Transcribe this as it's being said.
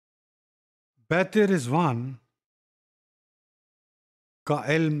بیت رضوان کا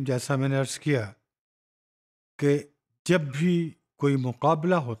علم، جیسا میں نے عرض کیا کہ جب بھی کوئی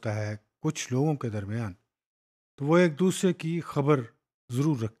مقابلہ ہوتا ہے کچھ لوگوں کے درمیان تو وہ ایک دوسرے کی خبر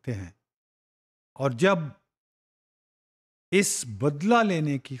ضرور رکھتے ہیں، اور جب اس بدلہ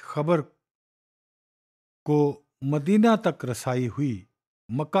لینے کی خبر کو مدینہ تک رسائی ہوئی،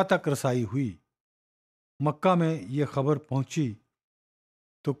 مکہ تک رسائی ہوئی، مکہ میں یہ خبر پہنچی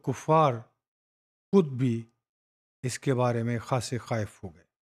تو کفار خود بھی اس کے بارے میں خاصے خائف ہو گئے۔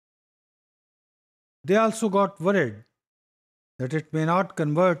 They also got worried that it may not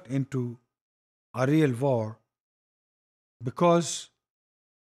convert into a real war because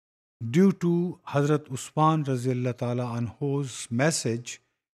due to Hazrat Usman رضی اللہ تعالیٰ عنہ's message,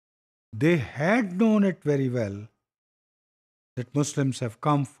 they had known it very well that Muslims have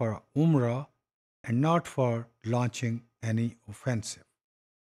come for Umrah and not for launching any offensive.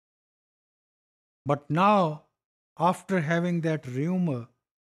 But now, after having that rumor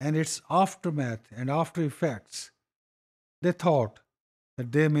and its aftermath and after effects, they thought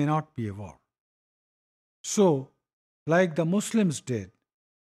that there may not be a war. So, like the Muslims did,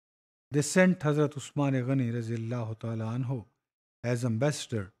 they sent Hazrat Usman-e-Ghani Raziyallahu Ta'ala Anhu as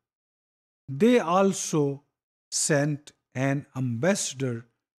ambassador. They also sent an ambassador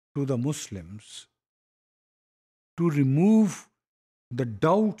to the Muslims to remove the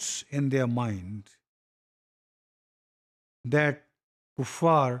doubts in their mind that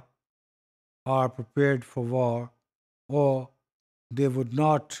kuffar are prepared for war, or they would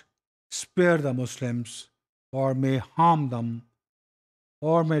not spare the Muslims, or may harm them,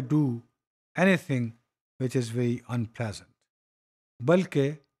 or may do anything which is very unpleasant. Balki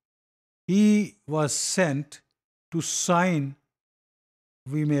he was sent to sign,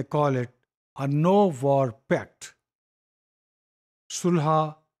 we may call it, a no-war pact. صلح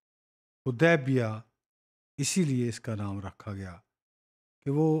حدیبیہ اسی لیے اس کا نام رکھا گیا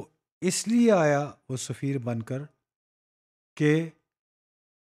کہ وہ اس لیے آیا وہ سفیر بن کر کہ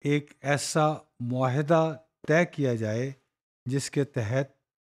ایک ایسا معاہدہ طے کیا جائے جس کے تحت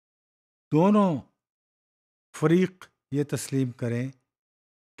دونوں فریق یہ تسلیم کریں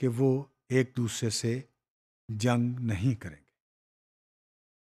کہ وہ ایک دوسرے سے جنگ نہیں کریں گے۔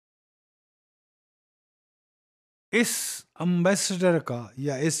 اس امبیسڈر کا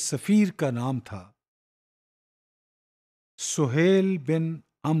یا اس سفیر کا نام تھا سہیل بن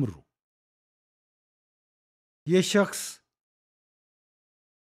عمرو۔ یہ شخص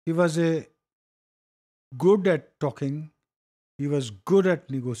he was good at talking, he was good at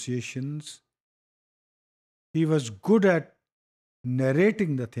negotiations, he was good at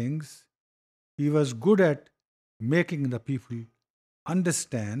narrating the things, he was good at making the people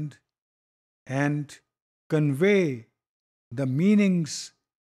understand and convey the meanings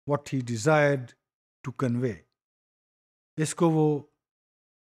what he desired to convey. اس کو وہ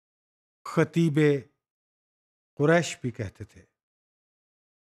خطیب قریش بھی کہتے تھے،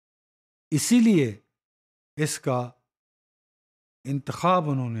 اسی لیے اس کا انتخاب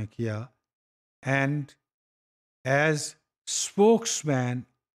انہوں نے کیا، and as spokes main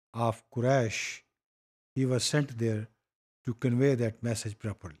of Quraysh he was sent their to convey that message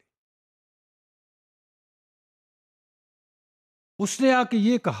properly. اس نے آ کے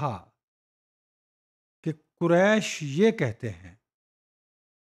یہ کہا کہ قریش یہ کہتے ہیں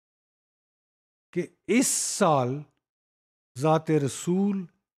کہ اس سال ذات رسول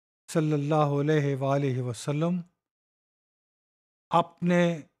صلی اللہ علیہ وآلہ وسلم اپنے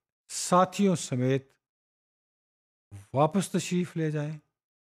ساتھیوں سمیت واپس تشریف لے جائیں۔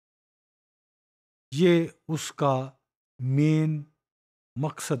 یہ اس کا مین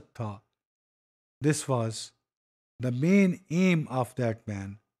مقصد تھا۔ This was the main aim of that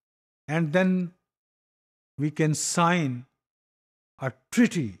main, and then we can sign a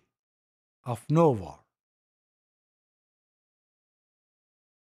treaty of no war.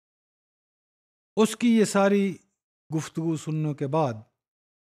 اس کی یہ ساری گفتگو سننے کے بعد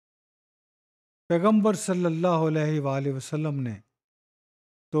پیغمبر صلی اللہ علیہ وآلہ وسلم نے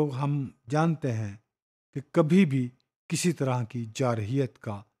تو ہم جانتے ہیں کہ کبھی بھی کسی طرح کی جارحیت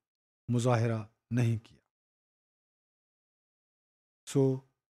کا مظاہرہ نہیں کیا۔ سو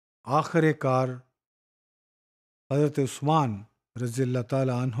آخر کار حضرت عثمان رضی اللہ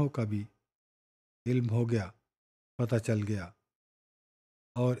تعالیٰ عنہ کا بھی علم ہو گیا، پتہ چل گیا،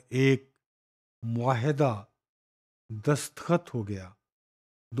 اور ایک معاہدہ دستخط ہو گیا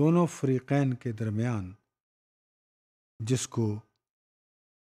دونوں فریقین کے درمیان، جس کو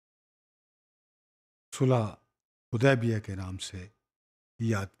صلح حدیبیہ کے نام سے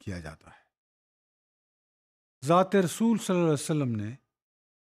یاد کیا جاتا ہے۔ ذات رسول صلی اللہ علیہ وسلم نے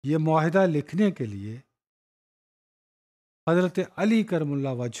یہ معاہدہ لکھنے کے لیے حضرت علی کرم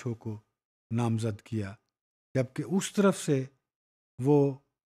اللہ وجہہ کو نامزد کیا، جبکہ اس طرف سے وہ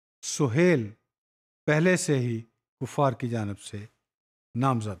سہیل پہلے سے ہی کفار کی جانب سے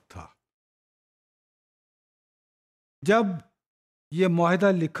نامزد تھا۔ جب یہ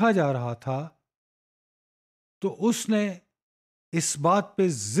معاہدہ لکھا جا رہا تھا تو اس نے اس بات پہ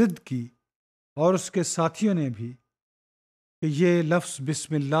ضد کی، اور اس کے ساتھیوں نے بھی، کہ یہ لفظ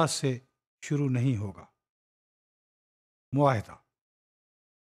بسم اللہ سے شروع نہیں ہوگا معاہدہ۔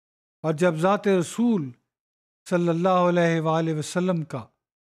 اور جب ذات رسول صلی اللہ علیہ وآلہ وسلم کا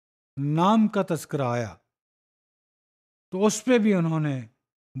نام کا تذکرہ آیا تو اس پہ بھی انہوں نے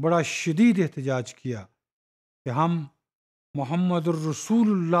بڑا شدید احتجاج کیا کہ ہم محمد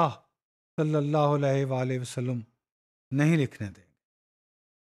الرسول اللہ صلی اللہ علیہ وآلہ وسلم نہیں لکھنے دیں گے۔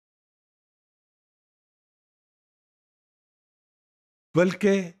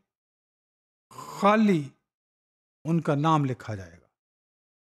 بلکہ خالی ان کا نام لکھا جائے گا۔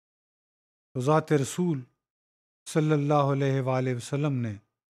 تو ذات رسول صلی اللہ علیہ وآلہ وسلم نے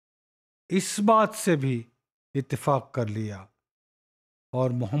اس بات سے بھی اتفاق کر لیا، اور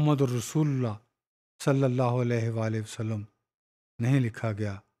محمد الرسول اللہ صلی اللہ علیہ وآلہ وسلم نہیں لکھا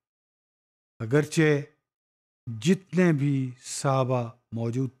گیا، اگرچہ جتنے بھی صحابہ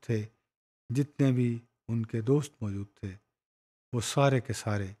موجود تھے، جتنے بھی ان کے دوست موجود تھے، وہ سارے کے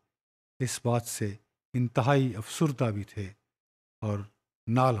سارے اس بات سے انتہائی افسردہ بھی تھے اور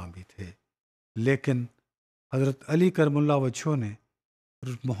نالاں بھی تھے۔ لیکن حضرت علی کرم اللہ وجہہ نے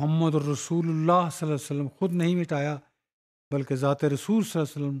محمد الرسول اللہ صلی اللہ علیہ وسلم خود نہیں مٹایا، بلکہ ذات رسول صلی اللہ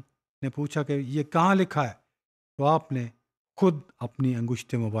علیہ وسلم نے پوچھا کہ یہ کہاں لکھا ہے، تو آپ نے خود اپنی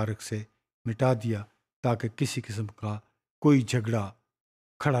انگشت مبارک سے مٹا دیا، تاکہ کسی قسم کا کوئی جھگڑا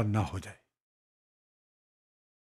کھڑا نہ ہو جائے۔